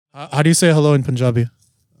How do you say hello in Punjabi?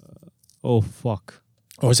 Oh, fuck.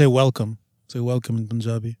 Or say welcome. Say welcome in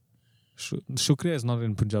Punjabi. Shukriya is not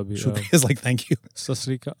in Punjabi. Shukriya is like thank you.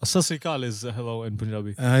 Sasrikal is hello in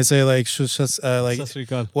Punjabi. I say like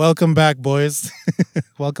Sasrikal. welcome back, boys.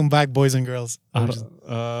 Welcome back, boys and girls. No,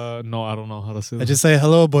 I don't know how to say that. I just say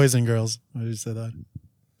hello, boys and girls. I just say that.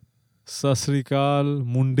 Sasrikal,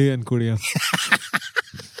 Munde and Kuriya.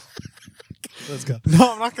 Let's go.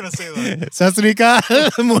 No, I'm not going to say that. Sasrika,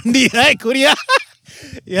 Mundi, hai, Kuriya.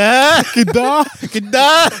 Yeah. Kidda.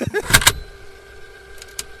 Kidda.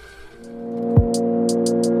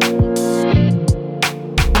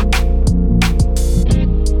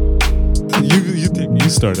 You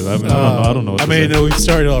started. I don't know. I mean, we've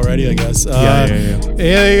started already, I guess. Yeah.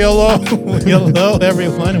 Hey, hello,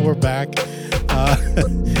 everyone. We're back.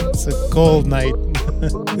 It's a cold night.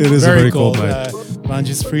 It is very a very cold night.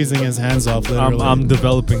 Manji's freezing his hands off. Literally. I'm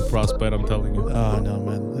developing frostbite. I'm telling you. Oh no,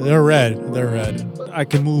 man! They're red. I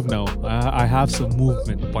can move now. I have some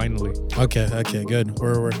movement finally. Okay, good.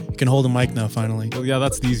 You can hold the mic now finally. Well, yeah,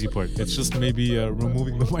 that's the easy part. It's just maybe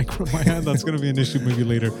removing the mic from my hand. That's going to be an issue maybe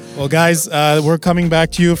later. Well, guys, we're coming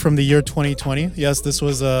back to you from the year 2020. Yes, this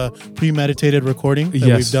was a premeditated recording that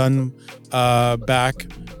we've done back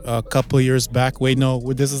a couple of years back. Wait, no,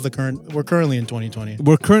 this is we're currently in 2020.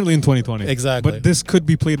 We're currently in 2020. Exactly. But this could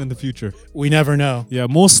be played in the future. We never know. Yeah,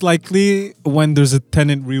 most likely when there's a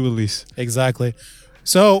Tenet re-release. Exactly.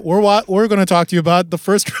 So we're going to talk to you about the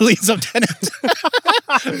first release of Tenet.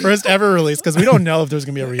 First ever release, because we don't know if there's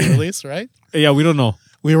going to be a re-release, right? Yeah, we don't know.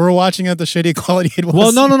 We were watching at the shitty quality it was.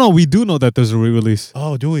 Well, no. We do know that there's a re-release.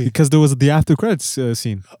 Oh, do we? Because there was the after credits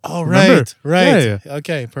scene. Oh, right. Remember? Right. Yeah.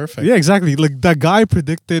 Okay, perfect. Yeah, exactly. Like that guy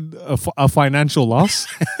predicted a financial loss.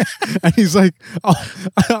 And he's like,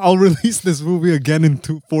 I'll release this movie again in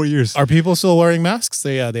 4 years. Are people still wearing masks?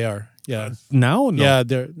 They are. Yeah. Now? No. Yeah,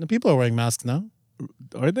 the people are wearing masks now.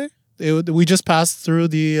 Are they? We just passed through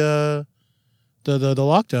the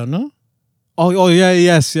lockdown, no? Oh yeah,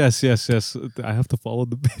 yes. I have to follow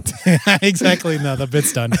the bit. Exactly. No, the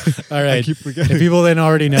bit's done. All right. I keep forgetting. If people didn't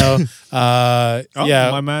already know,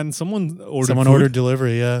 yeah. My man, someone ordered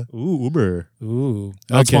delivery, yeah. Ooh, Uber. Ooh.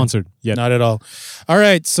 Not sponsored yet. Not at all. All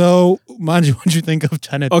right. So, Manji, what did you think of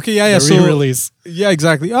Tenet? Okay, yeah. The re-release. Yeah,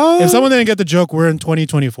 exactly. If someone didn't get the joke, we're in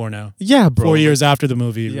 2024 now. Yeah, bro. 4 years after the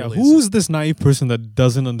movie release. Who's this naive person that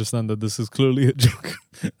doesn't understand that this is clearly a joke?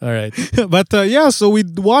 All right. But so we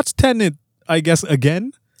watched Tenet, I guess,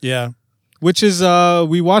 again. Yeah. Which is,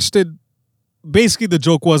 we watched it. Basically, the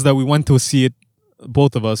joke was that we went to see it,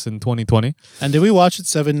 both of us, in 2020. And did we watch it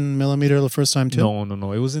 7mm the first time too?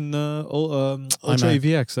 No. It was in Ultra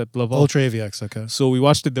AVX at Laval. Ultra AVX, okay. So we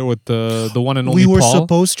watched it there with the one and only We were Paul.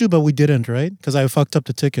 supposed to, but we didn't, right? Because I fucked up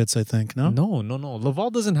the tickets, I think, no? No.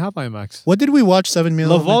 Laval doesn't have IMAX. What did we watch 7mm?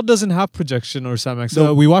 Laval doesn't have projection or SAMX.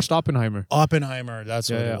 No. We watched Oppenheimer. Oppenheimer,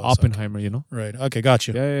 that's what it was. Oppenheimer, okay. you know? Right, okay, got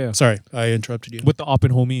you. Yeah. Sorry, I interrupted you. With the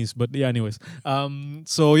Oppen homies, but yeah, anyways.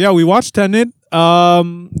 So yeah, we watched Tenet,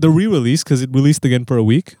 the re-release, because it released again for a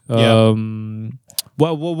week. What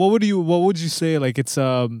would you say? Like it's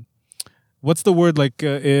what's the word? Like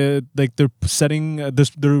they're setting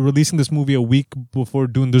they're releasing this movie a week before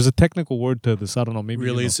Dune. There's a technical word to this. I don't know. Maybe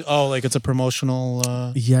release. You know. Oh, like it's a promotional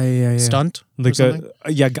yeah stunt. Like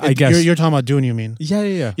I guess you're talking about Dune. You mean?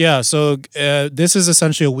 Yeah. Yeah. So this is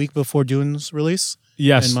essentially a week before Dune's release.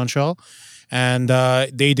 Yes. In Montreal, and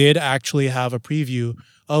they did actually have a preview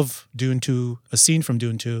of Dune 2, a scene from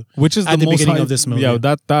Dune 2, which is at the beginning of this movie. Yeah,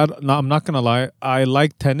 no, I'm not gonna lie. I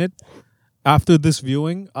like Tenet. After this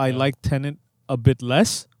viewing, I like Tenet a bit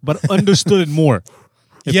less, but understood it more.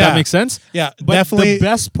 If that makes sense. Yeah, but definitely. The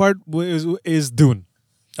best part is Dune.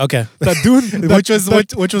 Okay. That Dune, which was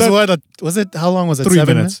what? Was it? How long was it? 3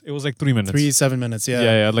 7 minutes. It was like 3 minutes. 7 minutes. Yeah.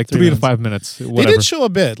 Yeah. Like 3 to 5 minutes. Whatever. They did show a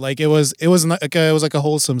bit. Like it was like a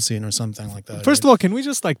wholesome scene or something like that. First of all, can we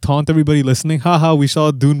just like taunt everybody listening? Haha, we saw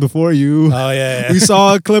Dune before you. Oh yeah. We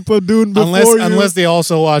saw a clip of Dune before you. Unless they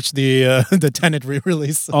also watch the Tenet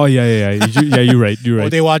re-release. Oh yeah. You're right. Or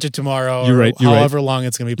they watch it tomorrow. You're right. However long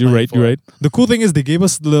it's gonna be. You're right. The cool thing is they gave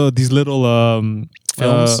us these little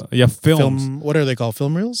films. Films. What are they called?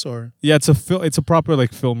 Film reels or? Yeah, it's a proper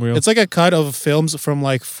like film reel. It's like a cut of films from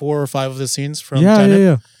like 4 or 5 of the scenes from Tenet.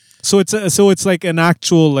 Yeah. So it's like an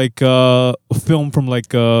actual like film from like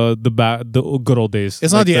the good old days.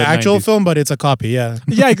 It's like not the actual 90s. film, but it's a copy. Yeah.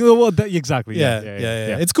 Yeah. Well, exactly. Yeah.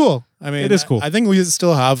 It's cool. I mean, it is cool. I think we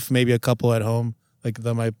still have maybe a couple at home, like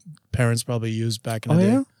that my parents probably used back in the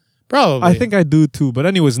day. Yeah? Probably. I think I do too. But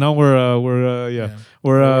anyways, now we're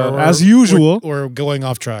as usual. We're going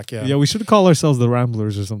off track. Yeah. Yeah, we should call ourselves the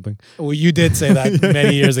Ramblers or something. Well, you did say that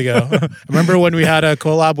many years ago. Remember when we had a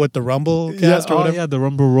collab with the Rumble cast or whatever? Yeah, the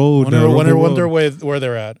Rumble Road. Wonder where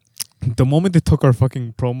they're at. The moment they took our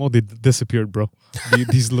fucking promo, they disappeared, bro.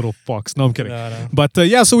 These little fucks. No, I'm kidding. No. But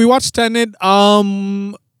so we watched Tenet.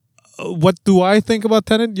 What do I think about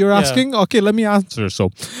Tenet? You're asking? Okay, let me answer. So,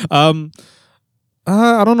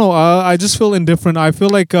 I don't know. I just feel indifferent. I feel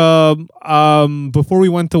like before we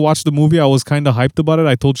went to watch the movie, I was kind of hyped about it.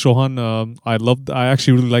 I told Shohan I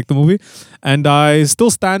actually really liked the movie, and I still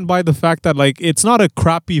stand by the fact that like it's not a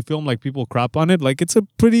crappy film like people crap on it. Like it's a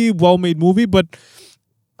pretty well made movie, but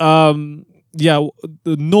Nolan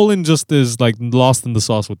just is like lost in the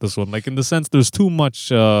sauce with this one. Like in the sense, there's too much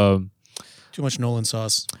Nolan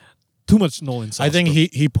sauce. Too much Nolan sauce. I think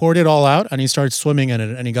he poured it all out and he started swimming in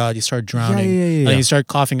it and he started drowning. And he started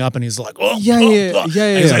coughing up and he's like, And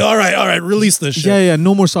he's like, all right, release this shit. Yeah,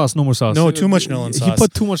 no more sauce. No, too much Nolan sauce. He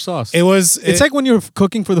put too much sauce. It's like when you're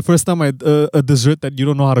cooking for the first time a dessert that you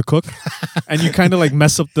don't know how to cook and you kind of like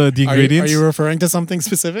mess up the ingredients. Are you referring to something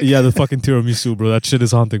specific? Yeah, the fucking tiramisu, bro. That shit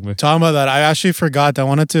is haunting me. Talking about that, I actually forgot. I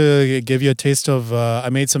wanted to give you a taste of, I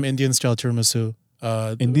made some Indian style tiramisu.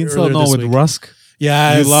 Indian style, no, with rusk?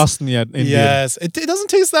 Yes. You lost me at India. Yes. It doesn't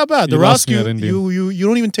taste that bad. The rusk, you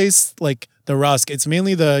don't even taste like the rusk. It's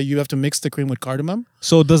mainly you have to mix the cream with cardamom.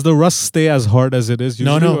 So does the rusk stay as hard as it is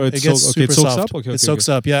usually? No. It gets super soft. Up? Okay, it soaks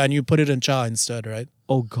up, yeah. And you put it in cha instead, right?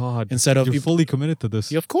 Oh, God. Instead of... You're fully committed to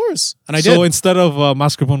this. Yeah, of course. And I did. So instead of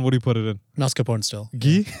mascarpone, what do you put it in? Mascarpone still.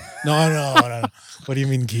 Ghee? No. What do you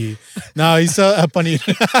mean ghee? No, you still paneer.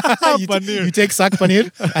 Paneer. You take sak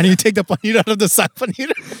paneer and you take the paneer out of the sak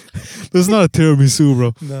paneer. This is not a tiramisu,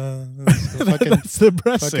 bro. No. That's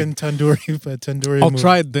depressing. Fucking tandoori I'll move.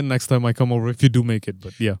 try it then next time I come over if you do make it,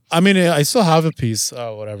 but yeah. I mean, I still have a piece.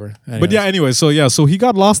 Oh, whatever. Anyways. But yeah, anyway, so he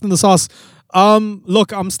got lost in the sauce.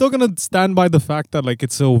 Look, I'm still gonna stand by the fact that like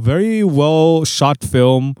it's a very well shot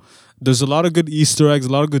film. There's a lot of good Easter eggs, a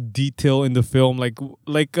lot of good detail in the film. Like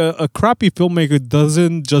a crappy filmmaker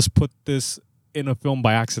doesn't just put this in a film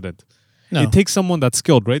by accident. No. It takes someone that's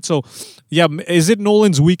skilled, right? So, yeah, is it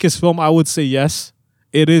Nolan's weakest film? I would say yes.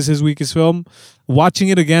 It is his weakest film. Watching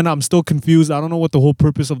it again, I'm still confused. I don't know what the whole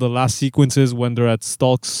purpose of the last sequence is when they're at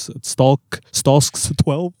Stalks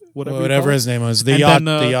 12, whatever his name was, the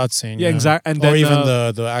yacht scene. Yeah, exactly. And or then, even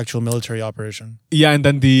the actual military operation. Yeah, and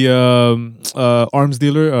then the arms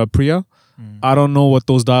dealer, Priya. I don't know what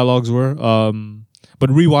those dialogues were. But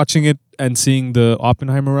rewatching it and seeing the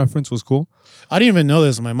Oppenheimer reference was cool. I didn't even know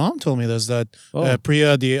this. My mom told me this, that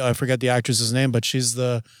Priya, I forget the actress's name, but she's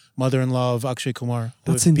the mother-in-law of Akshay Kumar.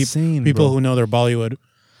 That's insane, People bro. who know their Bollywood.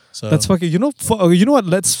 So. That's fucking. You know what?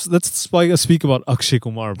 Let's speak about Akshay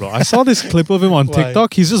Kumar, bro. I saw this clip of him on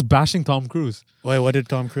TikTok. He's just bashing Tom Cruise. Wait, what did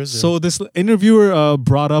Tom Cruise do? So this interviewer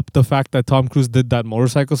brought up the fact that Tom Cruise did that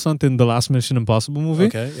motorcycle stunt in the last Mission Impossible movie.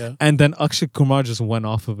 Okay, yeah. And then Akshay Kumar just went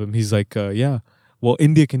off of him. He's like, yeah. Well,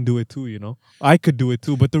 India can do it too, you know. I could do it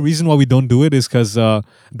too, but the reason why we don't do it is because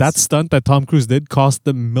that stunt that Tom Cruise did cost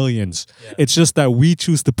them millions. Yeah. It's just that we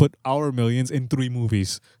choose to put our millions in 3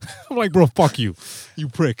 movies. I'm like, bro, fuck you, you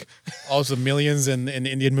prick. Also, millions in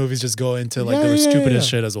Indian movies just go into like the stupidest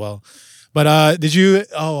shit as well. But did you?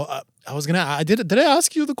 I was gonna. Did I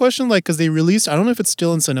ask you the question? Like, because they released. I don't know if it's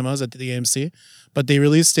still in cinemas at the AMC, but they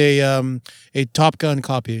released a Top Gun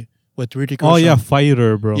copy with Hrithik Roshan. Oh yeah,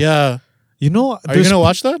 Fighter, bro. Yeah. You know, are you gonna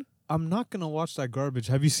watch that? I'm not gonna watch that garbage.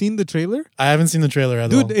 Have you seen the trailer? I haven't seen the trailer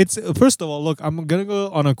at all. Dude, it's first of all, look, I'm gonna go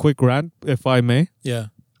on a quick rant if I may. Yeah.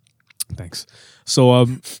 Thanks. So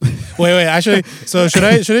wait. Actually, so should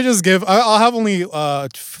I just give? I'll have only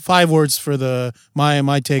 5 words for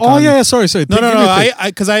my take. Oh yeah. Sorry. No.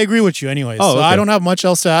 Because I agree with you anyway. So okay. I don't have much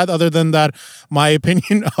else to add other than that. My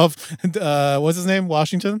opinion of what's his name?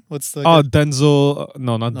 Washington. What's the? Denzel.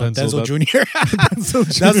 No, not Denzel. Denzel Jr.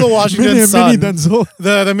 Denzel Washington's son. Mini Denzel.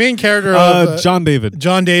 The main character of John David.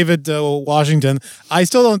 John David Washington. I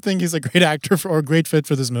still don't think he's a great actor or a great fit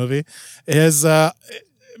for this movie.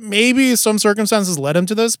 Maybe some circumstances led him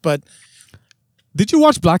to this, but... Did you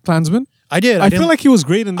watch Black Klansman? I did. I feel like he was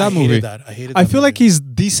great in that movie. I hated that. I feel like he's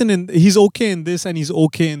decent he's okay in this and he's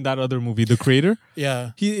okay in that other movie, The Creator.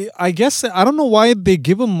 Yeah. I guess, I don't know why they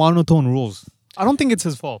give him monotone rules. I don't think it's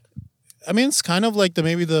his fault. I mean, it's kind of like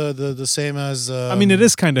maybe the same as... I mean, it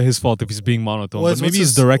is kind of his fault if he's being monotone, but maybe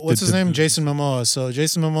he's directed... What's his name? Jason Momoa. So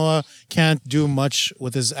Jason Momoa can't do much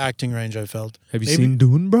with his acting range, I felt. Have you seen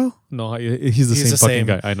Dune, bro? No, he's the same fucking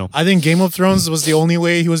guy. I know. I think Game of Thrones was the only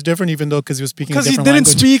way he was different, even though because he was speaking a different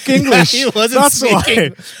language. Because he didn't speak English. He wasn't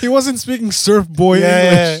speaking. He wasn't speaking surf boy English.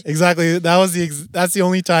 Yeah, exactly. That's the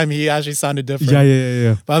only time he actually sounded different.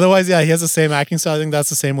 Yeah. But otherwise, yeah, he has the same acting style. I think that's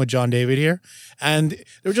the same with John David here. And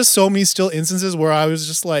there were just so many still instances where I was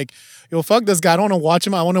just like, yo, fuck this guy. I don't want to watch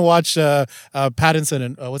him. I want to watch Pattinson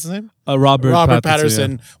and what's his name? Robert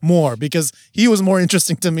Patterson more because he was more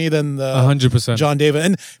interesting to me than the 100% John David.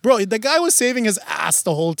 And bro, the guy was saving his ass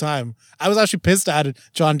the whole time. I was actually pissed at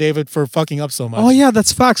John David for fucking up so much. Oh yeah,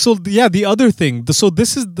 that's fact. So yeah, the other thing. So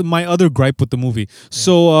this is my other gripe with the movie. Yeah.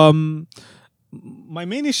 So my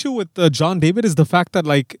main issue with John David is the fact that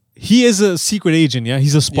like he is a secret agent. Yeah,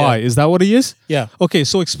 he's a spy. Yeah. Is that what he is? Yeah. Okay,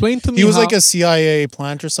 so explain to me. He was like a CIA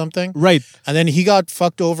plant or something, right? And then he got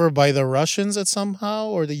fucked over by the Russians somehow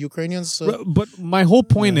or the Ukrainians. So. But my whole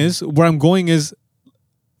point is where I'm going is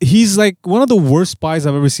he's like one of the worst spies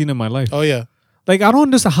I've ever seen in my life. Oh yeah. Like, I don't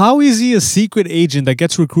understand. How is he a secret agent that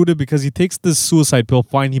gets recruited because he takes this suicide pill?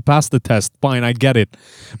 Fine, he passed the test. Fine, I get it.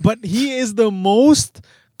 But he is the most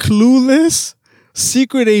clueless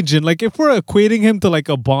secret agent. Like, if we're equating him to like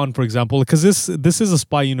a Bond, for example, because this is a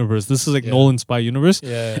spy universe. This is like Nolan's spy universe.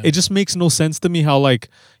 Yeah. It just makes no sense to me how like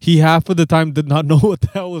he half of the time did not know what the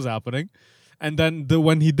hell was happening. And then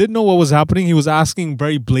when he did know what was happening, he was asking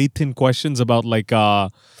very blatant questions about like, who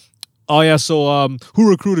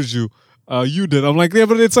recruited you? You did. I'm like, yeah,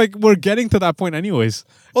 but it's like we're getting to that point anyways.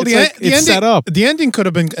 Well, it's the ending, set up. The ending could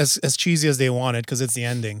have been as cheesy as they wanted because it's the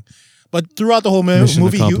ending. But throughout the whole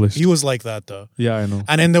movie, he was like that though. Yeah, I know.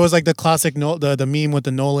 And then there was like the classic the meme with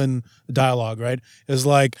the Nolan dialogue, right? It was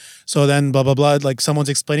like, so then blah blah blah, like someone's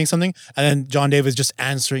explaining something, and then John David's just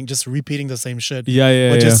answering, just repeating the same shit.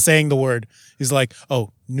 Yeah. Just saying the word. He's like,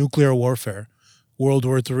 oh, nuclear warfare. World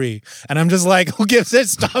War III, and I'm just like, who gives it?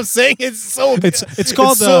 Stop saying it. It's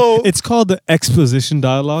called the exposition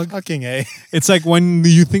dialogue. Fucking A. It's like when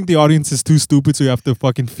you think the audience is too stupid, so you have to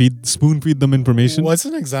fucking spoon feed them information. What's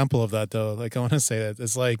an example of that though? Like I want to say that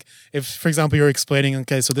it's like if, for example, you're explaining,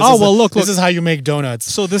 okay, so this is how you make donuts.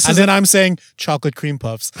 So then I'm saying chocolate cream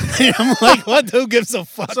puffs. I'm like, what? Who gives a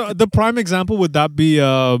fuck? So the prime example would that be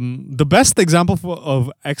the best example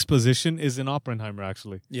of exposition is in Oppenheimer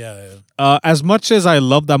actually. Yeah. As much as I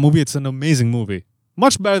love that movie, it's an amazing movie.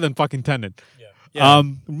 Much better than fucking Tenet. Yeah.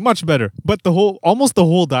 Much better. But almost the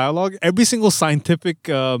whole dialogue, every single scientific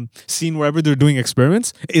scene wherever they're doing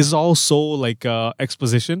experiments is also like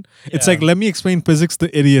exposition. Yeah. It's like, let me explain physics to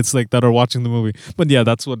idiots like that are watching the movie. But yeah,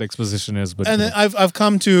 that's what exposition is. But and I've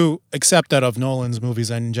come to accept that of Nolan's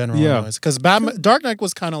movies in general. Yeah. Because Dark Knight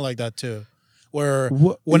was kind of like that too. Where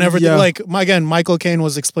whenever Michael Caine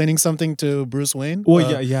was explaining something to Bruce Wayne.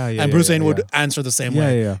 Well, and Bruce Wayne would answer the same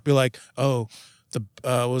way. Yeah. Be like, oh,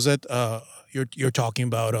 you're talking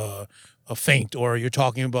about a feint, or you're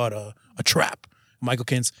talking about a trap. Michael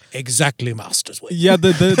Caine's exactly Master's way. Yeah,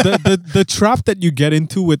 the trap that you get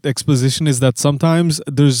into with exposition is that sometimes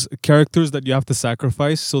there's characters that you have to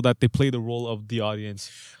sacrifice so that they play the role of the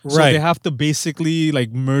audience. So right. They have to basically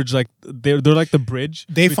like merge, like they're like the bridge.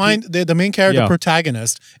 They find the main character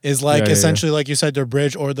protagonist is like essentially like you said, their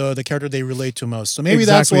bridge or the character they relate to most. So maybe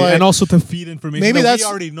that's why, and also to feed information. Maybe we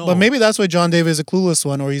already know. But maybe that's why John David is a clueless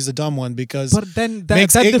one or he's the dumb one because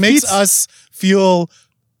it makes us feel,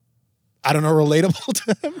 I don't know, relatable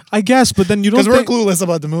to him. I guess, but then you don't, because we're clueless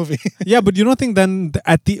about the movie. Yeah, but you don't think then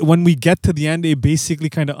when we get to the end, it basically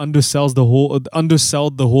kind of undersells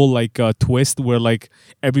the whole like twist where like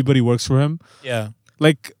everybody works for him. Yeah,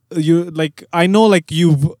 I know like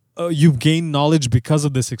you've gained knowledge because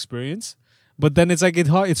of this experience, but then it's like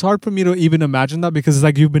it's hard for me to even imagine that because it's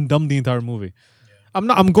like you've been dumb the entire movie.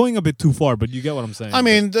 I'm going a bit too far, but you get what I'm saying. I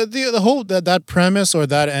mean, the whole that premise or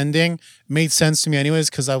that ending made sense to me anyways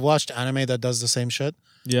because I've watched anime that does the same shit.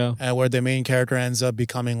 Yeah, where the main character ends up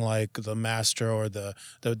becoming like the master or the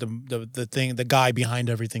thing, the guy behind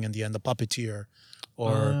everything in the end, the puppeteer,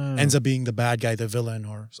 or ends up being the bad guy, the villain,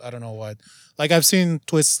 or I don't know what. Like I've seen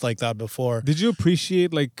twists like that before. Did you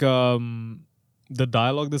appreciate like the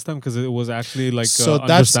dialogue this time because it was actually like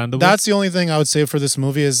understandable? That's the only thing I would say for this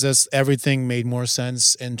movie is just everything made more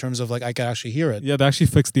sense in terms of like I could actually hear it. Yeah, they actually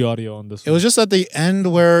fixed the audio on this. It was just at the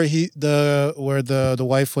end where the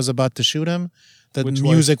wife was about to shoot him, the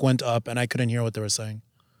music went up and I couldn't hear what they were saying.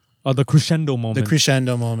 The crescendo moment.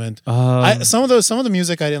 Some of the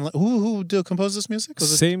music I didn't like. Who composed this music?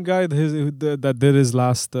 Was same guy that did his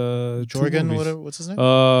last Jorgen. What's his name?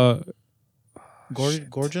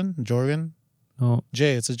 Jorgen. No.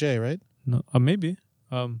 J. It's a J, right? No, maybe.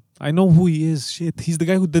 I know who he is. Shit, he's the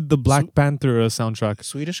guy who did the Black Panther soundtrack.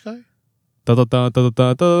 Swedish guy.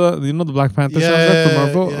 You know the Black Panther soundtrack from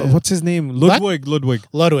Marvel? What's his name? Ludwig,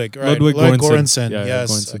 right. Ludwig Göransson.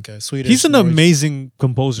 Yes. Göransson. Okay. Swedish. He's an amazing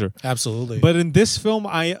composer. Absolutely. But in this film,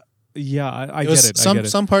 I get it.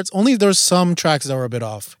 Some parts, only there's some tracks that were a bit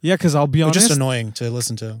off. Yeah, because I'll be honest. Just annoying to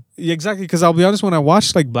listen to. Yeah, exactly, because I'll be honest, when I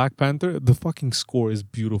watched like Black Panther, the fucking score is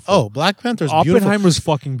beautiful. Oh, Black Panther's beautiful. Oppenheimer's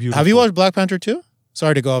fucking beautiful. Have you watched Black Panther 2?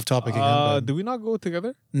 Sorry to go off topic again. Did we not go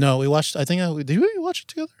together? No, we watched, did we watch it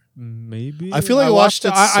together? Maybe. I feel like I watched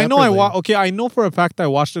it I know I know for a fact I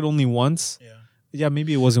watched it only once. Yeah. Yeah,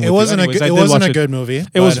 maybe it wasn't. It wasn't a good movie.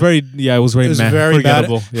 It was very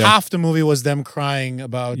forgettable. Bad. Yeah. Half the movie was them crying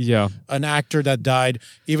about an actor that died,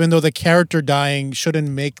 even though the character dying shouldn't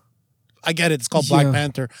make. I get it. It's called Black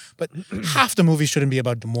Panther, but half the movie shouldn't be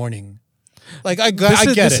about the mourning. Like I get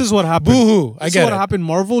it. This is what happened. Boo-hoo. This is what happened.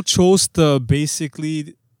 Marvel chose to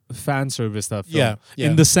basically fan service that film. Yeah.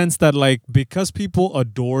 In the sense that like because people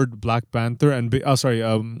adored Black Panther and the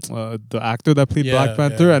actor that played Black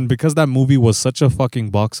Panther and because that movie was such a fucking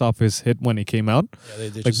box office hit when it came out.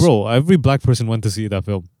 Like bro, every black person went to see that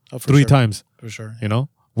film 3 times. For sure. You know?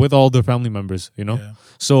 With all their family members, you know? Yeah.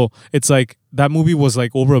 So it's like that movie was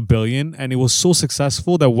like over $1 billion and it was so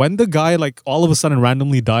successful that when the guy like all of a sudden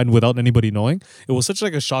randomly died without anybody knowing, it was such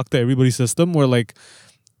like a shock to everybody's system where like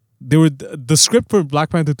the script for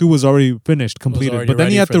Black Panther 2 was already finished, completed. But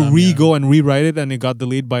then he had to go and rewrite it and it got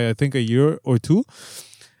delayed by I think a year or 2.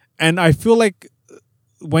 And I feel like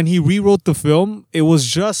when he rewrote the film, it was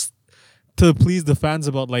just to please the fans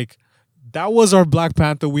about like that was our Black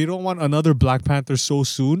Panther. We don't want another Black Panther so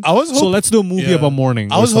soon. So let's do a movie about mourning.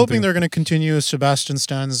 I was hoping they're going to continue Sebastian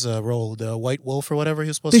Stan's role, the White Wolf or whatever he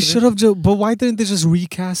was supposed to be. They should have, but why didn't they just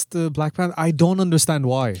recast the Black Panther? I don't understand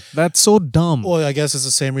why. That's so dumb. Well, I guess it's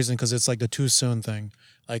the same reason because it's like the too soon thing.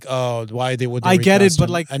 Like, why they would? I get it, but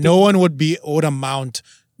like, and no one would amount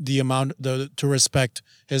to respect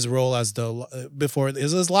his role as before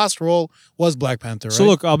his last role was Black Panther, right? So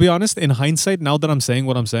look, I'll be honest, in hindsight, now that I'm saying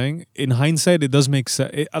what I'm saying, in hindsight it does make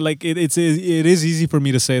sense. It is easy for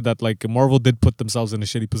me to say that like Marvel did put themselves in a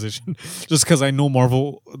shitty position just because I know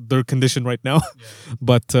Marvel, their condition right now.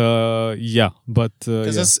 But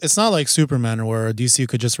because it's not like Superman where DC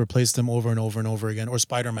could just replace them over and over and over again, or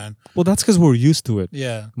Spider-Man. Well, that's because we're used to it.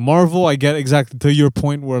 Yeah. Marvel, I get exactly to your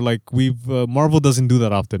point where like Marvel doesn't do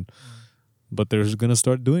that often. But they're gonna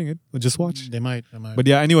start doing it. We'll just watch. They might. But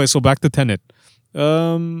yeah, anyway, so back to Tenet.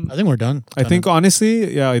 I think we're done. I think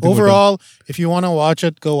honestly, yeah. Overall, if you want to watch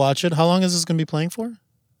it, go watch it. How long is this gonna be playing for?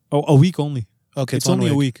 Oh, a week only. Okay, it's only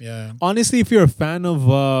a week. Yeah. Honestly, if you're a fan of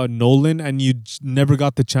Nolan and you never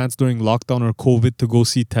got the chance during lockdown or COVID to go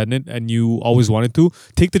see Tenet and you always wanted to,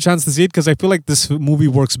 take the chance to see it because I feel like this movie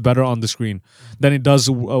works better on the screen than it does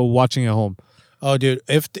watching at home. Oh, dude!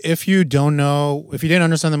 If you don't know, if you didn't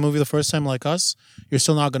understand the movie the first time like us, you're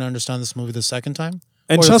still not going to understand this movie the second time.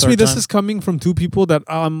 And trust me, this is coming from 2 people that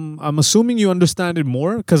I'm assuming you understand it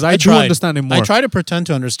more because I do understand it more. I try to pretend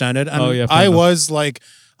to understand it, and I was like,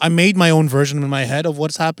 I made my own version in my head of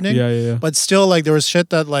what's happening. Yeah. But still, like, there was shit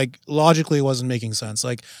that, like, logically wasn't making sense.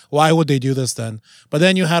 Like, why would they do this then? But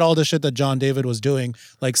then you had all the shit that John David was doing,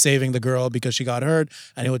 like saving the girl because she got hurt,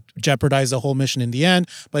 and it would jeopardize the whole mission in the end.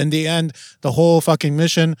 But in the end, the whole fucking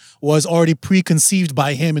mission was already preconceived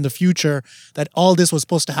by him in the future that all this was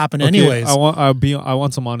supposed to happen anyways. I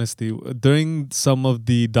want some honesty. During some of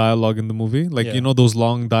the dialogue in the movie, like, you know, those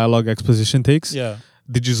long dialogue exposition takes? Yeah.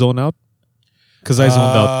 Did you zone out? Because I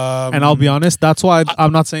zoned out. And I'll be honest, that's why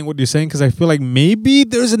I'm not saying what you're saying, because I feel like maybe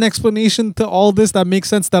there's an explanation to all this that makes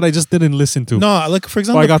sense that I just didn't listen to. No, like, for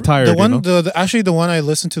example, I got tired. Actually, the one I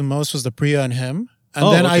listened to the most was the Priya and him.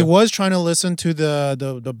 And then I was trying to listen to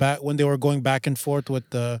the back when they were going back and forth with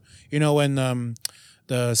the, you know, when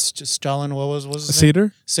the Stalin, what was his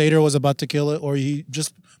name? Seder was about to kill it, or he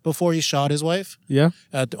just before he shot his wife. Yeah.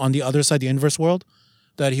 On the other side, the inverse world.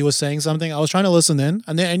 That he was saying something. I was trying to listen in,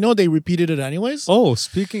 and then I know they repeated it anyways. Oh,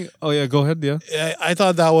 yeah, go ahead, yeah. I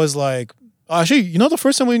thought that was like, actually, you know, the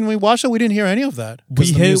first time when we watched it, we didn't hear any of that.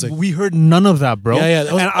 We heard none of that, bro. Yeah,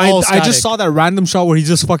 that was I just saw that random shot where he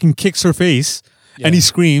just fucking kicks her face and he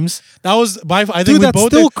screams. That was I think dude, that's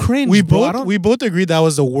still cringe. We both agreed that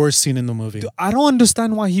was the worst scene in the movie. Dude, I don't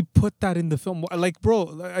understand why he put that in the film. Like,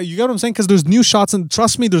 bro, you get what I'm saying? Because there's new shots, and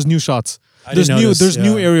trust me, there's new shots. There's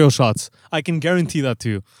new aerial shots. I can guarantee that to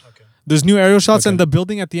you. Okay. There's new aerial shots, and the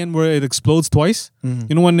building at the end where it explodes twice. Mhm.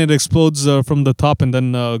 You know when it explodes from the top and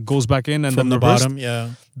then goes back in and From then the reversed? bottom, yeah.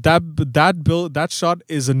 That shot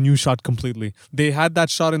is a new shot completely. They had that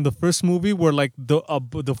shot in the first movie where like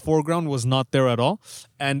the foreground was not there at all,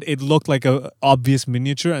 and it looked like a obvious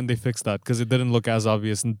miniature, and they fixed that because it didn't look as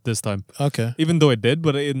obvious this time. Okay. Even though it did,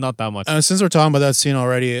 but not that much. Since we're talking about that scene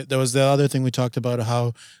already, there was the other thing we talked about,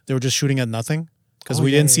 how they were just shooting at nothing because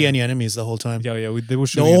we didn't see any enemies the whole time. Yeah, they were The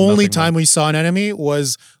shooting. only time we saw an enemy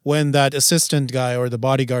was when that assistant guy or the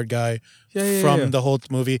bodyguard guy from the whole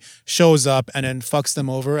movie shows up and then fucks them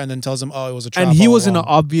over and then tells them, "Oh, it was a trap." And he all was in an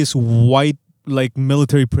along. obvious white like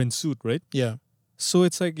military print suit, right? Yeah. So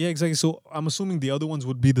it's like, yeah, exactly. So I'm assuming the other ones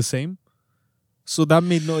would be the same. So that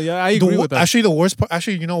made I agree with that. Actually, the worst part.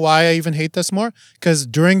 Actually, you know why I even hate this more? Because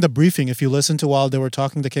during the briefing, if you listen to while they were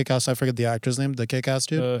talking to Kick-Ass, I forget the actor's name, the Kick-Ass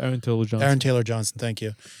dude, Aaron Taylor Johnson. Aaron Taylor Johnson. Thank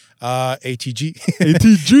you. ATG.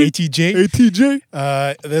 ATG. ATJ.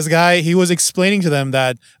 ATJ. This guy, he was explaining to them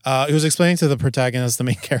that he was explaining to the protagonist, the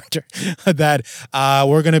main character, that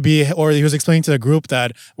we're gonna be, or he was explaining to the group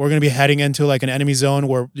that we're gonna be heading into like an enemy zone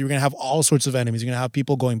where you're gonna have all sorts of enemies. You're gonna have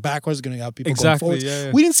people going backwards. You're gonna have people going forwards.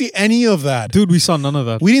 Yeah. We didn't see any of that, Dude, we saw none of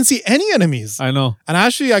that. We didn't see any enemies. I know. And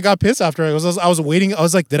actually, I got pissed after I was waiting. I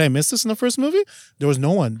was like, did I miss this in the first movie? There was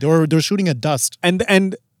no one. They were shooting at dust.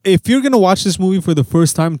 And if you're gonna watch this movie for the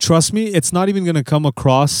first time, trust me, it's not even gonna come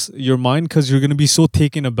across your mind because you're gonna be so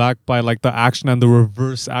taken aback by like the action and the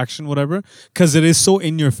reverse action, whatever, because it is so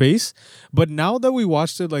in your face. But now that we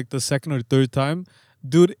watched it like the second or third time,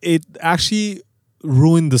 dude, it actually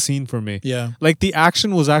ruined the scene for me. Yeah. Like the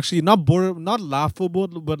action was actually not laughable,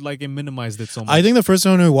 but like it minimized it so much. I think the first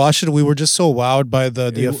time we watched it, we were just so wowed by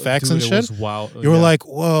the effects and shit. Wow. You were like,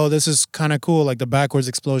 whoa, this is kind of cool, like the backwards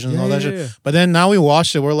explosions and all that shit. Yeah. But then now we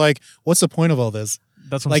watched it, we're like, what's the point of all this?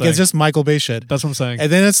 That's what I'm like saying. it's just Michael Bay shit. That's what I'm saying.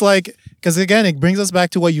 And then it's like, because again, it brings us back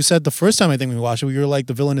to what you said the first time I think we watched it. We were like,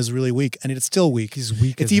 the villain is really weak, and it's still weak. He's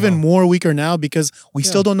weak. It's even more weaker now because we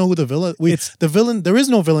still don't know who the villain. The villain. There is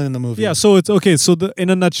no villain in the movie. Yeah. So it's okay. So in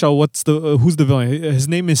a nutshell, who's the villain? His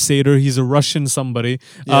name is Sater. He's a Russian somebody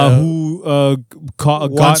who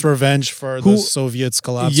wants revenge for the Soviets'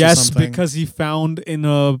 collapse. Yes, or something. because he found in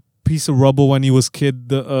a piece of rubble when he was kid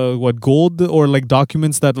gold or like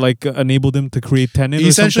documents that like enabled him to create Tenet. He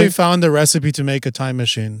essentially something. found the recipe to make a time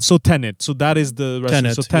machine. So Tenet. So that is the recipe.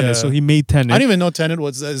 Tenet. So Tenet. Yeah. So he made Tenet. I didn't even know Tenet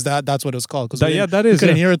that's what it was called. That is. You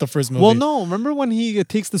couldn't hear it the first movie. Well, no. Remember when he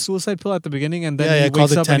takes the suicide pill at the beginning and then he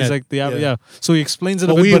wakes up and he's like, So he explains it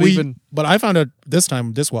a bit, but I found it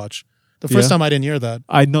this watch. The first time I didn't hear that.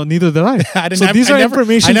 I know, neither did I.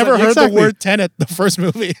 information. I never heard the word Tenet the first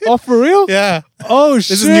movie. Oh, for real? Yeah. Oh, shit.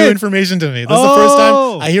 This is new information to me. This is the first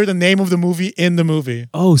time I hear the name of the movie in the movie.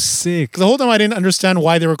 Oh, sick. The whole time I didn't understand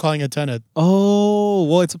why they were calling it Tenet. Oh,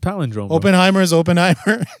 well, it's a palindrome. Bro. Oppenheimer is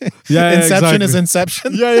Oppenheimer. Yeah, Inception is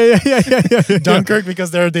Inception. Yeah. Dunkirk,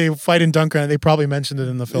 because they fight in Dunkirk and they probably mentioned it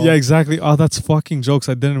in the film. Yeah, exactly. Oh, that's fucking jokes.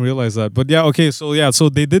 I didn't realize that. But yeah, okay. So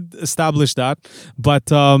they did establish that. But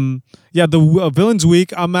the villain's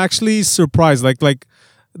weak. I'm actually surprised. Like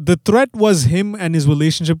the threat was him and his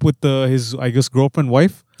relationship with his, I guess, girlfriend,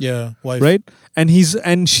 wife. Yeah, wife. Right? And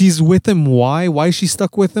she's with him. Why? Why is she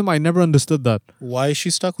stuck with him? I never understood that. Why is she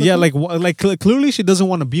stuck with him? Like clearly she doesn't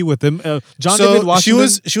want to be with him. David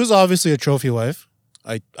Washington. She was obviously a trophy wife.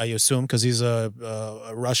 I assume because he's a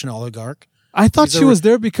Russian oligarch. I thought she was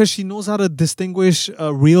there because she knows how to distinguish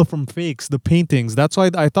real from fakes, the paintings. That's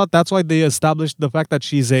why I thought they established the fact that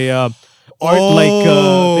she's a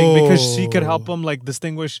thing because she could help him like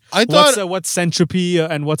distinguish what's entropy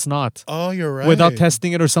and what's not. Oh, you're right. Without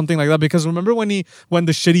testing it or something like that. Because remember when the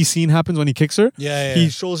shitty scene happens when he kicks her? Yeah. He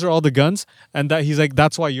shows her all the guns and that he's like,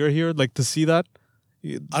 that's why you're here, like to see that.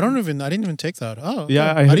 I didn't even take that. Oh,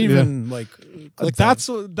 yeah. I didn't even like. That's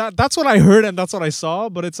what I heard and that's what I saw.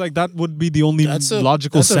 But it's like that would be the only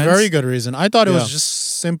logical sense. That's a very good reason. I thought it was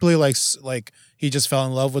just simply like he just fell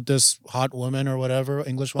in love with this hot woman or whatever,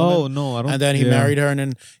 English woman. Oh no, I don't. And then he married her, and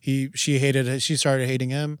then she started hating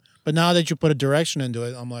him. But now that you put a direction into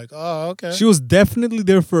it, I'm like, oh, okay. She was definitely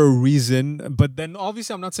there for a reason. But then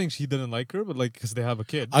obviously, I'm not saying she didn't like her, but like because they have a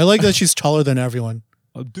kid. I like that she's taller than everyone.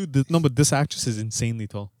 Oh, dude, no, but this actress is insanely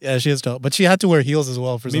tall. Yeah, she is tall. But she had to wear heels as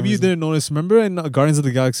well for some reason. Maybe you didn't notice. Remember in Guardians of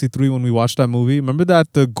the Galaxy 3 when we watched that movie? Remember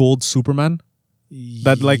that the gold Superman?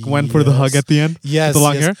 That like went for the hug at the end? Yes. With the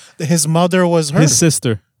long hair? His mother was her. His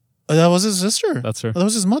sister. That was his sister. That's her. That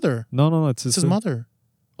was his mother. No, it's his mother.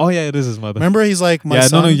 Oh, yeah, it is his mother. Remember, he's like, my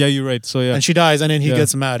son. Yeah, you're right. So, yeah. And she dies, and then he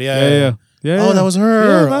gets mad. Yeah. Oh, that was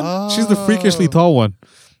her. Yeah, man. She's the freakishly tall one.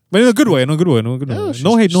 But in a good way, No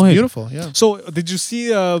hate, no hate. Beautiful, yeah. So, did you see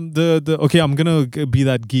the? Okay, I'm gonna be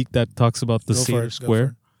that geek that talks about the Seder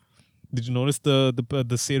Square. Did you notice the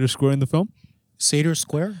Seder Square in the film? Seder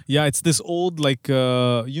Square? Yeah, it's this old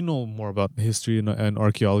you know more about history and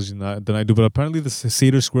archaeology than I do, but apparently the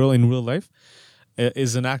Seder Square in real life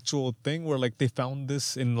is an actual thing where like they found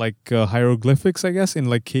this in hieroglyphics, I guess, in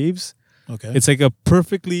like caves. Okay. It's like a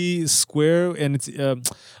perfectly square, and it's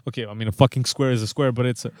okay. I mean, a fucking square is a square, but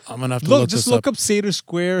it's. I'm gonna have to look this up. Look up Seder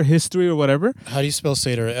Square history or whatever. How do you spell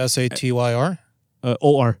Seder? Satyr?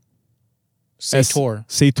 O-R. Sator.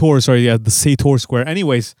 Sator, sorry, yeah, the Sator Square.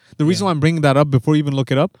 Anyways, the reason why I'm bringing that up before you even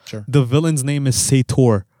look it up, sure. The villain's name is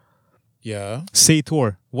Sator. Yeah.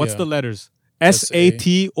 Sator. What's the letters?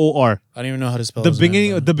 Sator. I don't even know how to spell the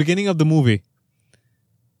beginning of the movie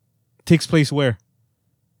takes place where?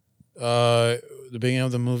 The beginning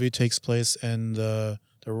of the movie takes place in the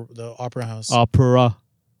opera house. Opera.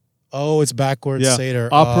 Oh, it's backwards. Yeah. Seder.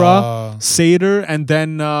 Opera, Seder, and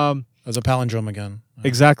then it's a palindrome again.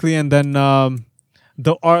 Exactly, and then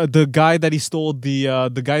the guy that he stole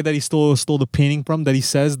stole the painting from, that he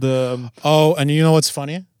says oh, and you know what's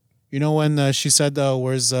funny? You know when she said,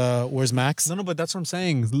 "Where's Max?" No, but that's what I'm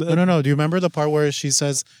saying. No. Do you remember the part where she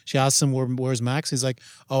asks him, "Where's Max?" He's like,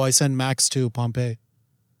 "Oh, I sent Max to Pompeii."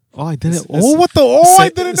 Oh, I didn't. I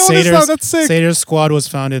didn't know this. That's sick. Seder Squad was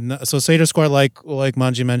founded. So Seder Squad, like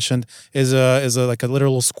Manji mentioned, is a like a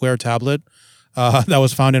literal square tablet that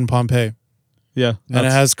was found in Pompeii. Yeah, and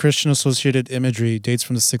it has Christian associated imagery, dates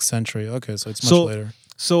from the 6th century. Okay, so it's much later.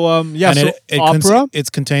 So and so opera it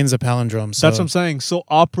contains a palindrome. So. That's what I'm saying. So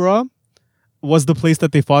opera was the place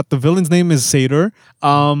that they fought. The villain's name is Seder.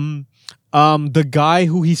 The guy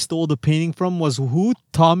who he stole the painting from was who?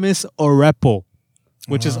 Thomas Orepo,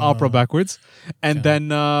 which is opera backwards. And then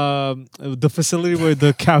the facility where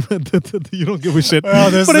the cabin, you don't give a shit.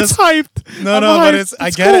 But it's hyped. No, but it's I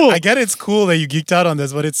get cool. I get it's cool that you geeked out on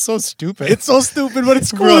this, but it's so stupid. It's so stupid, but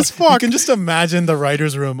it's cool as fuck. You can just imagine the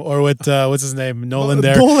writer's room or with, what's his name? Nolan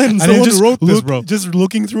there. Nolan just wrote this, bro. Just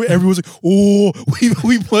looking through, everyone's like, oh,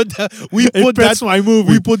 we put that, my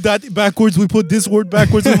movie. We put that backwards, we put this word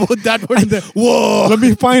backwards, we put that word. Whoa. Let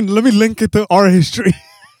me link it to our history.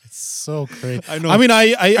 So great. I know. I mean,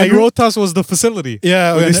 I Rotas was the facility.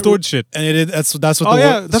 Yeah, where they stored shit. And that's what. Oh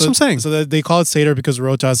yeah, that's what I'm saying. So they call it Seder because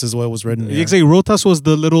Rotas is what was written. Exactly. Rotas was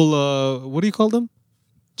the little what do you call them?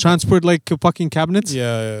 Transport fucking cabinets.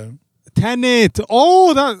 Yeah. Tenet.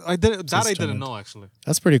 Oh, I didn't know actually.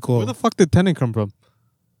 That's pretty cool. Where the fuck did Tenet come from?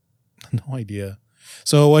 No idea.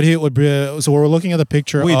 So what he would be? So we're looking at the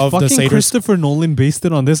picture of the Seder. Christopher Nolan based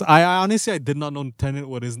it on this. I honestly did not know Tenet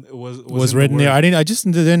was written there. I just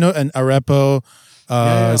didn't know an Arepo,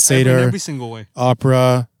 Seder, every single way.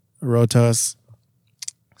 Opera, Rotas,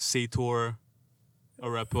 Sator,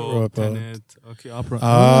 Arepo, Tenet. Okay, Opera.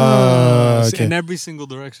 Okay. In every single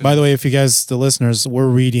direction. By the way, if you guys, the listeners, we're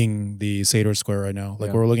reading the Seder Square right now.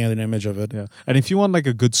 We're looking at an image of it. Yeah. And if you want a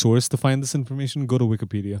good source to find this information, go to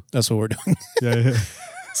Wikipedia. That's what we're doing. Yeah.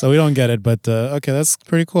 So we don't get it, but okay, that's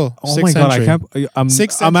pretty cool. Oh my god, I can't.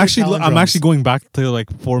 I'm actually going back to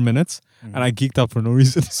 4 minutes, and I geeked out for no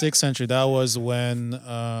reason. 6th century. That was when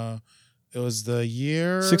it was the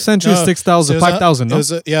year 6th century, 6,000, 5,000. No,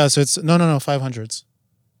 so it's no 500s.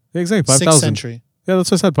 Exactly, 5,000. 6th century. Yeah,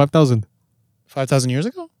 that's what I said. 5,000. 5,000 years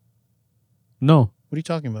ago? No. What are you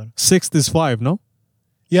talking about? 6th is 5. No.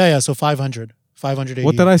 Yeah. So 500. 500 AD.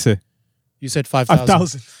 What did I say? You said 5,000.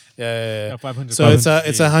 5,000. Yeah. 500. So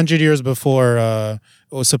it's 100 years before,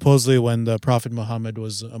 supposedly when the Prophet Muhammad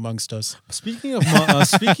was amongst us. Speaking of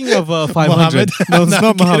 500, no, it's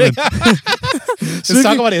not Muhammad. Let's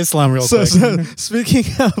talk about Islam real quick. Speaking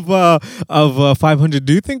of 500,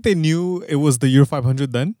 do you think they knew it was the year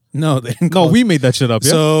 500 then? No, they didn't. No, we made that shit up. Yeah?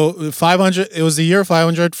 So 500. It was the year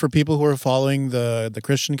 500 for people who were following the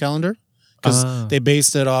Christian calendar. Because they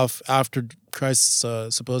based it off after Christ's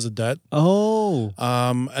supposed death. Oh.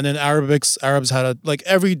 And then Arabs had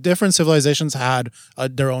every different civilizations had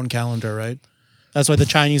their own calendar, right? That's why the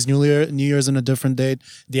Chinese New Year's in a different date.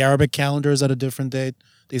 The Arabic calendar is at a different date.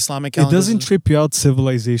 The Islamic calendar. It doesn't trip you out,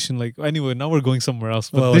 civilization. Anyway, now we're going somewhere else.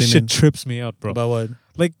 But this shit trips me out, bro. About what?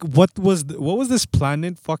 What was this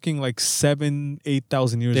planet fucking 7,000-8,000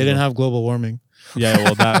 years ago? They didn't have global warming.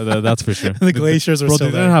 Yeah, well, that's for sure. The glaciers were still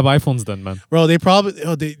there. They didn't have iPhones then, man. Bro, they probably...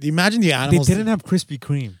 imagine the animals... They didn't have Krispy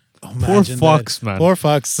Kreme. Oh, poor fucks, man. Poor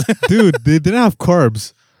fucks. Dude, they didn't have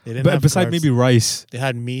carbs. They didn't have besides carbs. maybe rice. They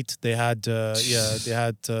had meat. They had... they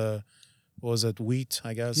had... what was it? Wheat,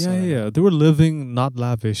 I guess. Yeah. They were living not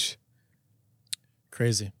lavish.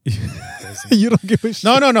 Crazy. You don't give a shit.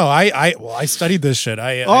 No. I studied this shit.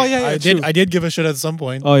 I did give a shit at some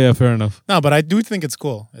point. Oh yeah, fair enough. No, but I do think it's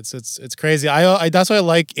cool. It's crazy. I that's why I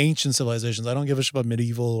like ancient civilizations. I don't give a shit about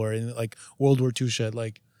medieval or like World War II shit.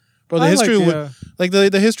 Like, bro, the history,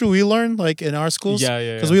 the history we learn like in our schools.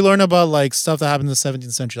 Yeah. Because we learn about like stuff that happened in the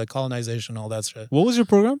 17th century, like colonization, all that shit. What was your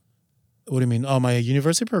program? What do you mean? Oh, my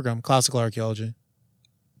university program, classical archaeology.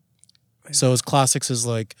 So it's classics is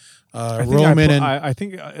like Roman I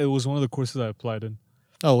think it was one of the courses I applied in.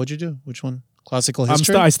 Oh, what'd you do? Which one? Classical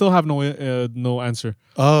history? I still have no answer.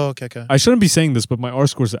 Oh, okay. I shouldn't be saying this, but my R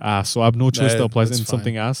score is ass, so I have no choice to apply in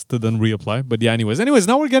something ass to then reapply. But yeah, anyways,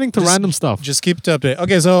 now we're getting to random stuff. Just keep to update.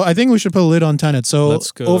 Okay, so I think we should put a lid on Tenet. So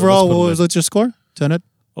overall, what's your score? Tenet?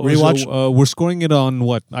 Rewatch? So, we're scoring it on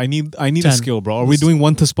what? I need a scale, bro. Are we doing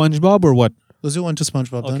 1 to SpongeBob or what? Let's do 1 to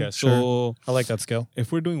SpongeBob then. Okay, so sure. I like that scale.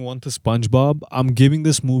 If we're doing 1 to SpongeBob, I'm giving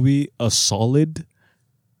this movie a solid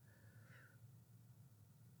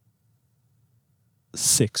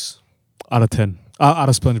 6 out of 10. Out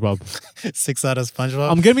of SpongeBob. 6 out of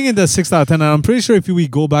SpongeBob? I'm giving it a 6 out of 10, and I'm pretty sure if we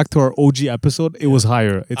go back to our OG episode, it was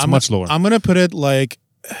higher. It's much lower. I'm going to put it like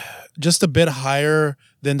just a bit higher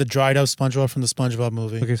than the dried up SpongeBob from the SpongeBob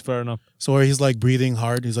movie. Okay, fair enough. So where he's like breathing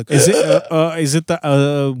hard, he's like, is it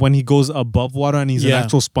the when he goes above water and he's an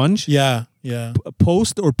actual sponge? Yeah.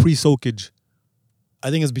 Post or pre-soakage?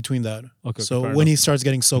 I think it's between that. Okay. So when he starts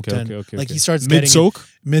getting soaked in, he starts mid-soak?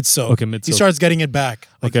 Mid-soak. Okay, mid-soak. He starts getting it back.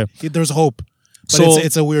 Like, there's hope. But So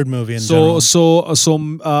it's a weird movie in general.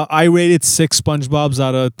 I rated 6 SpongeBobs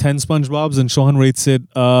out of 10 SpongeBobs, and Shohan rates it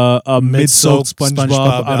a mid-soaked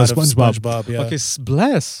SpongeBob out of SpongeBob. Yeah. Okay,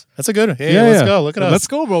 bless. That's a good. Hey, let's go. Look at us. Let's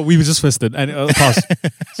go, bro. We just fisted. And pause.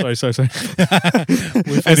 Sorry.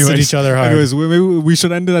 We fisted each other hard. Anyways, maybe we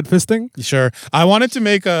should end it at fisting. Sure. I wanted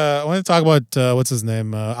to talk about what's his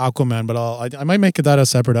name, Aquaman, but I might make that a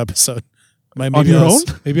separate episode.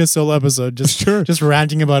 Maybe a solo episode, just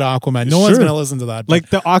ranting about Aquaman. No one's gonna listen to that. Like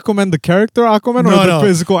the Aquaman, the character Aquaman, or the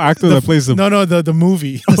physical actor that plays him? No, the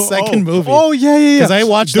movie, the second movie. Oh yeah. Because I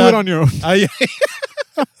watched Do it on your own.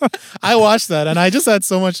 I watched that, and I just had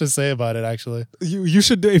so much to say about it. Actually, you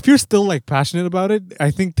should, if you're still like passionate about it,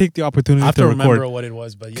 I think take the opportunity I have to record. remember what it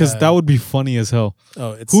was, but because that would be funny as hell.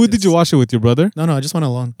 Oh, who did you watch it with? Your brother? No, I just went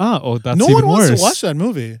alone. That's no even one worse. wants to watch that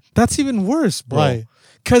movie. That's even worse, bro. Why?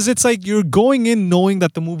 Because it's like you're going in knowing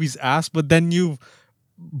that the movie's ass, but then you've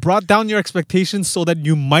brought down your expectations so that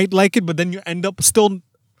you might like it, but then you end up still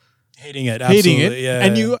hating it. Yeah.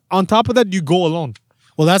 And you, on top of that, you go alone.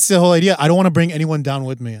 Well, that's the whole idea. I don't want to bring anyone down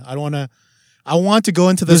with me. I want to go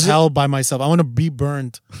into this hell by myself. I want to be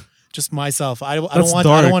burned, just myself. I don't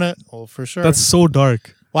want to. Oh, for sure. That's so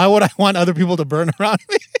dark. Why would I want other people to burn around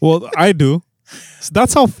me? Well, I do. So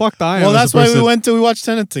that's how fucked I am. Well, that's why we watched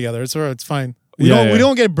Tenet together. It's fine. We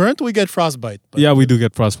don't get burnt. We get frostbite. Yeah, we do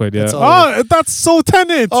get frostbite. Yeah. That's so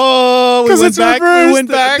Tenet. Oh, we went back. We went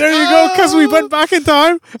back. There you go. Because we went back in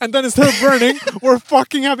time, and then instead of burning, we're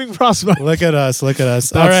fucking having frostbite. Look at us.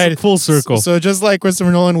 That's all right, full circle. So just like Christopher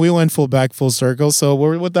Nolan, we went full circle. So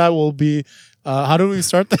with that will be. How do we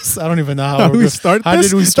start this? I don't even know how do we start. How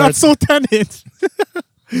did we start? That's so Tenet.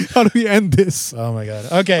 How do we end this? Oh my god.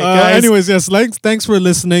 Okay, guys. Anyways, yes, thanks for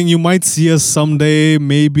listening. You might see us someday,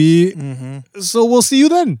 maybe. Mm-hmm. So we'll see you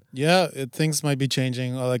then. Yeah, things might be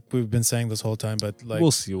changing, like we've been saying this whole time. But like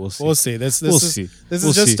we'll see. This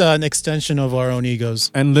is just an extension of our own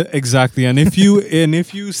egos. And exactly. And if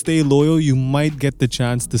you stay loyal, you might get the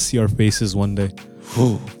chance to see our faces one day.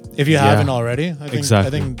 If you haven't already, I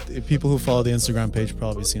think people who follow the Instagram page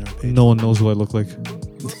probably seen our page. No one knows what I look like.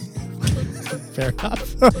 Fair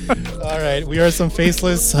enough. All right, we are some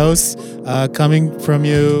faceless hosts coming from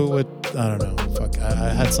you with I don't know. Fuck,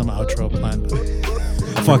 I had some outro planned.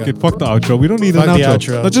 Fuck it. Fuck the outro. We don't need an outro.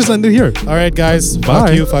 Outro. Let's just end it here. All right, guys. Bye.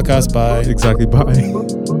 Fuck you. Fuck us. Bye. Exactly.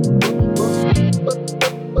 Bye.